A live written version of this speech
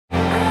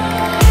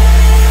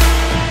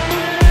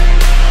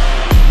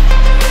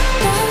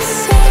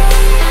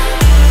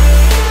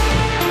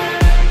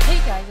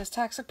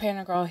Toxic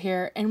Panda Girl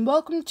here, and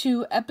welcome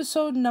to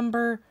episode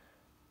number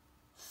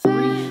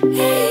 3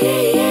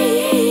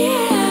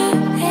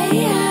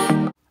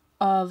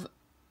 of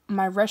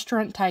my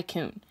restaurant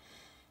Tycoon.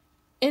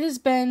 It has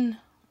been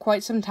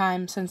quite some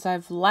time since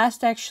I've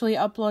last actually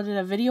uploaded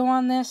a video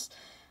on this.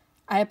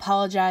 I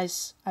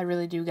apologize, I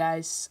really do,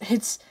 guys.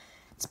 It's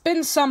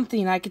been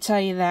something, I could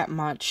tell you that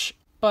much.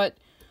 But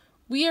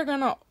we are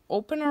gonna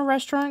open our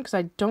restaurant because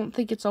I don't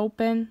think it's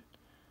open.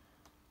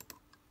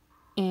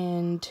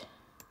 And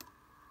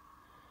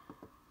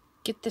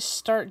get this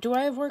start. Do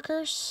I have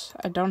workers?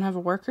 I don't have a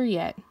worker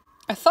yet.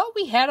 I thought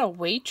we had a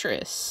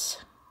waitress.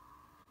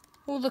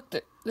 Oh, look,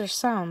 there's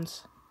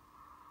sounds.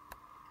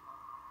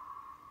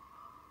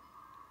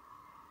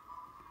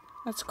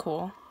 That's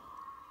cool.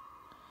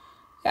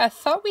 Yeah, I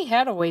thought we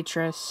had a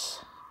waitress.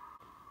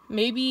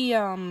 Maybe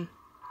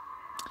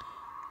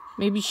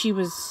she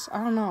was,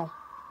 I don't know.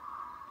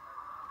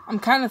 I'm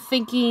kind of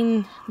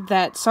thinking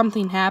that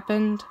something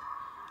happened.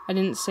 I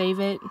didn't save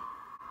it.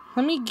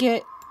 Let me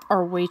get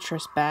our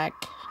waitress back.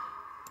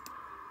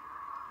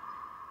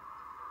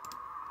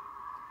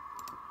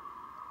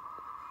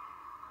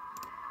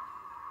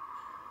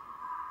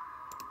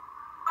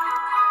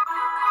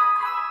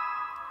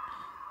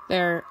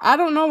 There. I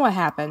don't know what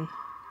happened.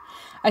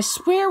 I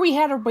swear we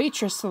had a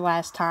waitress the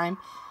last time.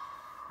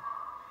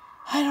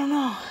 I don't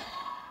know.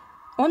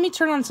 Let me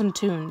turn on some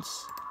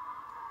tunes.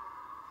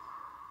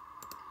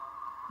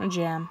 A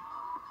jam.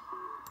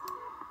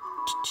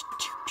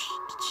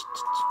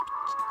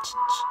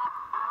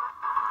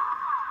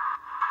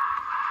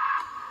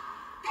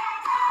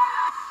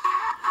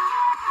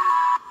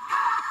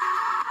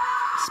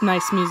 It's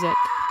nice music.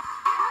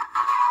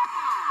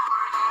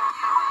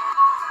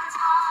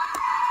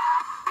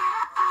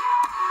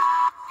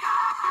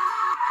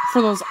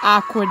 For those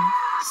awkward,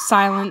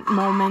 silent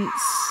moments.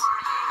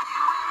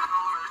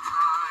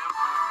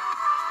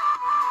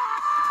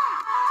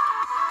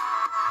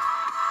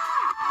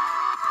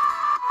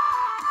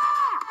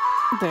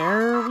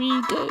 There we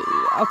go.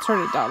 I'll turn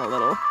it down a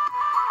little.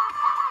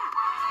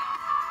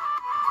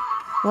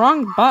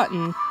 Wrong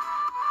button.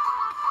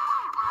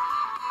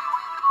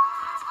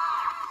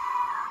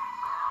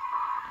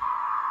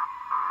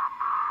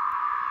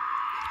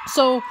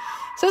 So,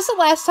 since the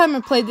last time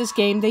I played this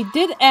game, they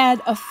did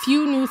add a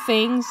few new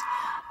things,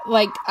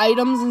 like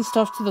items and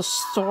stuff to the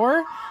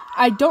store.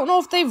 I don't know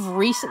if they've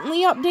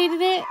recently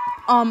updated it.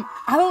 I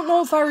don't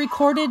know if I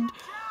recorded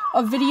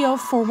a video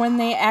for when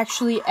they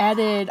actually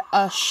added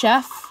a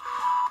chef,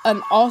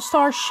 an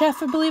all-star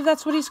chef, I believe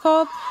that's what he's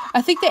called.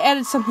 I think they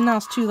added something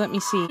else too, let me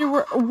see.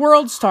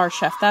 World star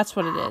chef, that's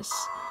what it is.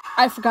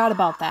 I forgot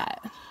about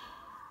that.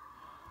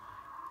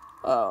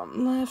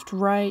 Left,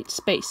 right,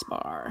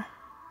 spacebar.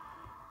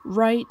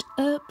 Right,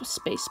 up,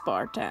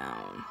 spacebar,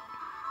 down.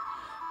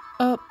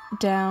 Up,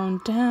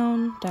 down,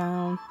 down,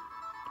 down.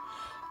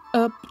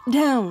 Up,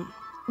 down,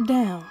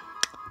 down.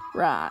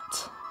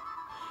 Right.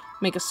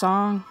 Make a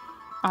song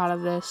out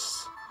of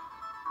this.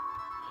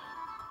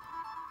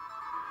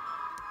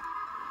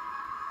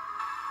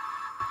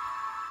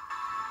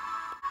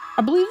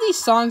 I believe these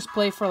songs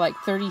play for like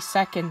 30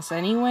 seconds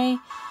anyway.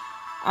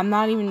 I'm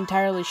not even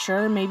entirely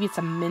sure. Maybe it's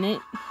a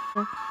minute.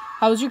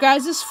 How's your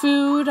guys'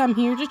 food? I'm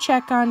here to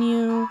check on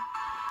you.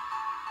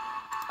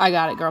 I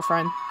got it,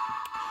 girlfriend.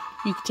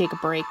 You can take a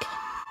break.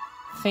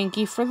 Thank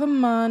you for the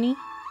money.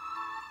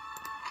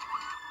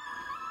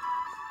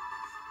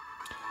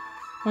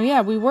 Well,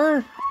 yeah, we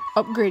were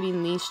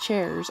upgrading these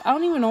chairs. I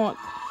don't even know what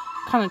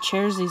kind of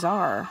chairs these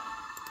are.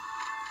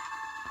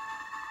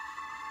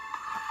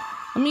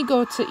 Let me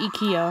go to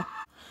IKEA.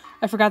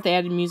 I forgot they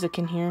added music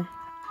in here.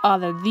 Oh,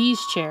 they're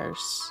these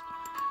chairs.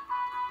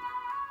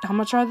 How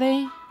much are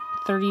they?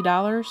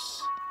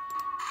 $30.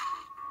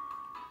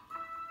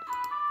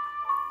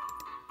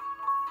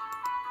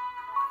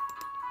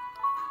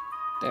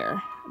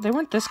 There. They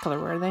weren't this color,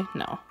 were they?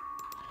 No.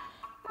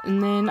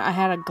 And then I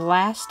had a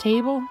glass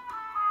table.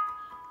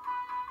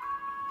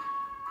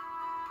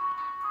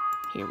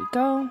 Here we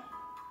go.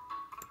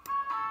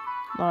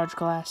 Large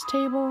glass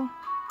table.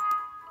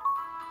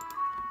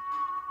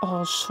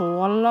 Oh,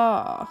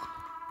 voila.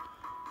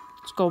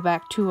 Let's go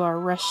back to our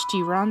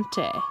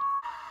restaurante.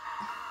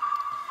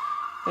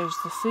 There's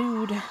the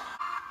food.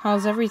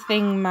 How's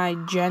everything, my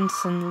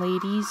gents and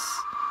ladies?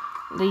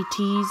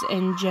 Ladies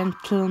and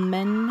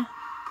gentlemen.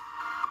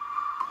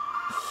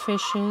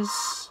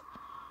 Fishes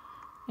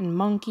and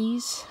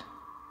monkeys.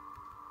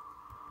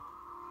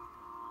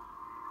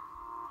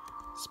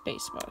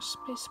 Spacebar,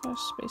 spacebar,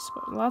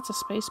 spacebar. Lots of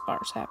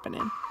spacebars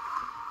happening.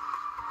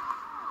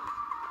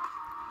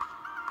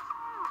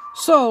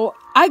 So,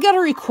 I got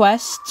a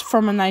request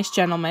from a nice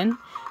gentleman.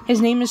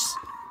 His name is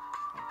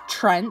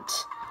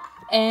Trent.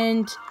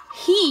 And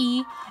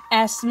he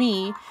asked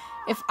me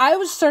if I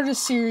would start a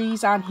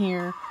series on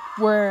here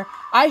where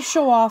I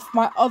show off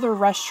my other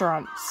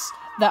restaurants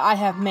that I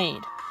have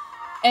made.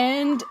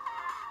 And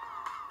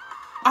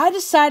I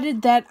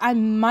decided that I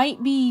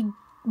might be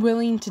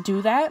willing to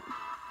do that.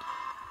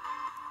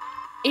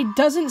 It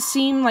doesn't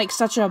seem like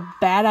such a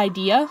bad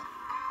idea.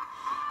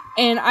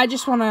 And I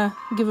just want to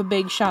give a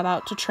big shout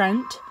out to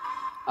Trent.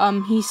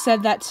 He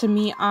said that to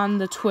me on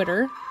the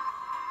Twitter.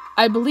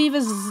 I believe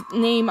his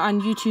name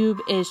on YouTube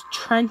is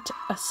Trent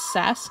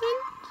Assassin.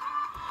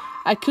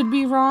 I could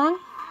be wrong.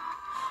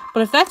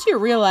 But if that's your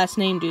real last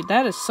name, dude,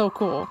 that is so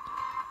cool.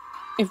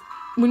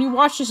 When you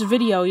watch this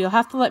video, you'll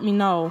have to let me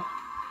know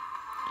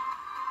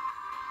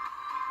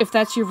if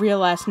that's your real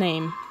last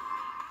name.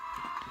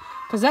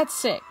 Because that's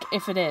sick,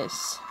 if it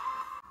is.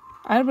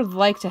 I would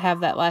like to have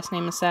that last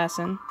name,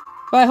 Assassin.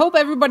 But I hope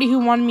everybody who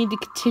wanted me to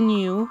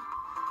continue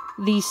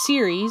the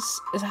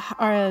series is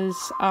how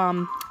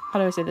do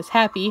I say this,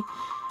 happy.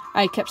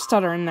 I kept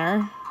stuttering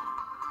there.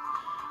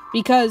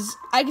 Because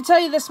I can tell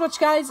you this much,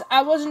 guys,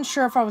 I wasn't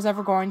sure if I was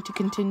ever going to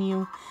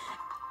continue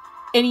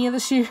any of the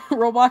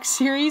Roblox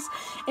series.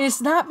 And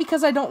it's not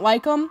because I don't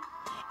like them.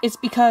 It's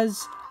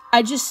because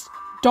I just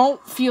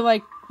don't feel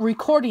like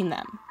recording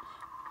them.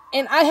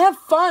 And I have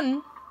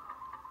fun,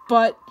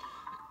 but,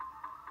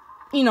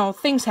 you know,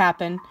 things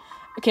happen.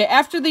 Okay,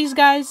 after these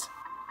guys,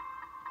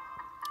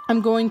 I'm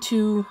going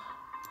to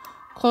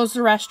close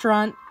the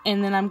restaurant,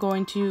 and then I'm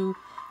going to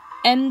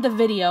end the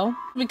video,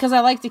 because I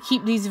like to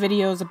keep these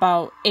videos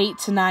about 8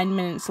 to 9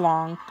 minutes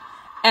long,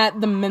 at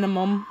the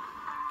minimum.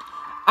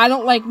 I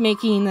don't like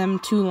making them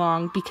too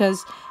long,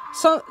 because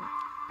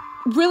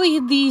really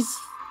these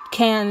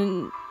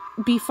can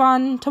be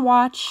fun to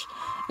watch,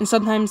 and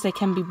sometimes they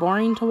can be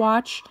boring to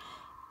watch,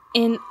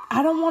 and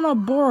I don't want to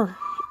bore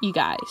you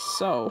guys,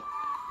 so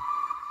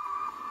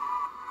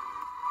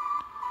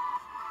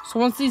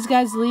once these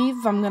guys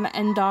leave, I'm going to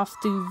end off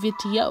the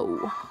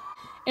video.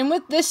 And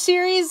with this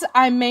series,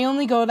 I may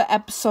only go to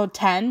episode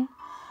 10,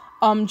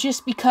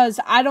 just because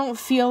I don't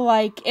feel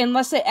like,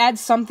 unless they add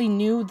something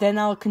new, then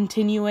I'll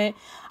continue it.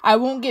 I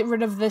won't get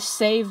rid of this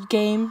saved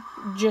game,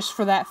 just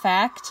for that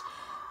fact,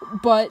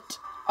 but,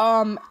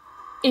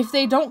 if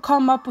they don't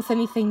come up with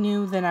anything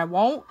new, then I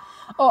won't.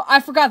 Oh, I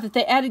forgot that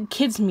they added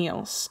kids'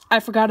 meals. I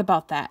forgot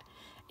about that.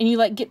 And you,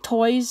 like, get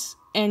toys,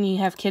 and you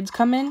have kids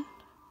come in.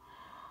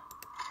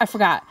 I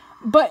forgot.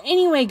 But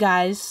anyway,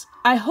 guys,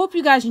 I hope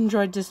you guys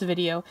enjoyed this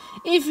video.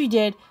 If you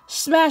did,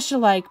 smash the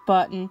like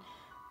button,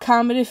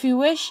 comment if you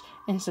wish,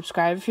 and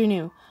subscribe if you're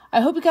new.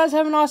 I hope you guys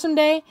have an awesome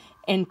day,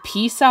 and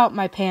peace out,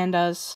 my pandas.